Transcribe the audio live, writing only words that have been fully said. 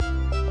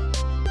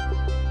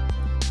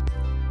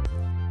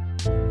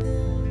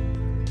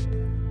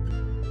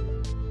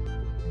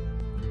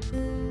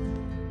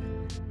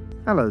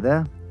Hello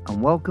there, and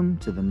welcome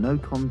to the No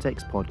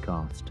Context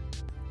Podcast.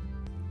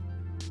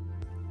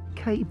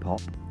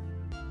 K-pop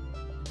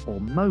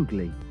or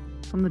Mowgli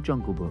from the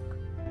Jungle Book?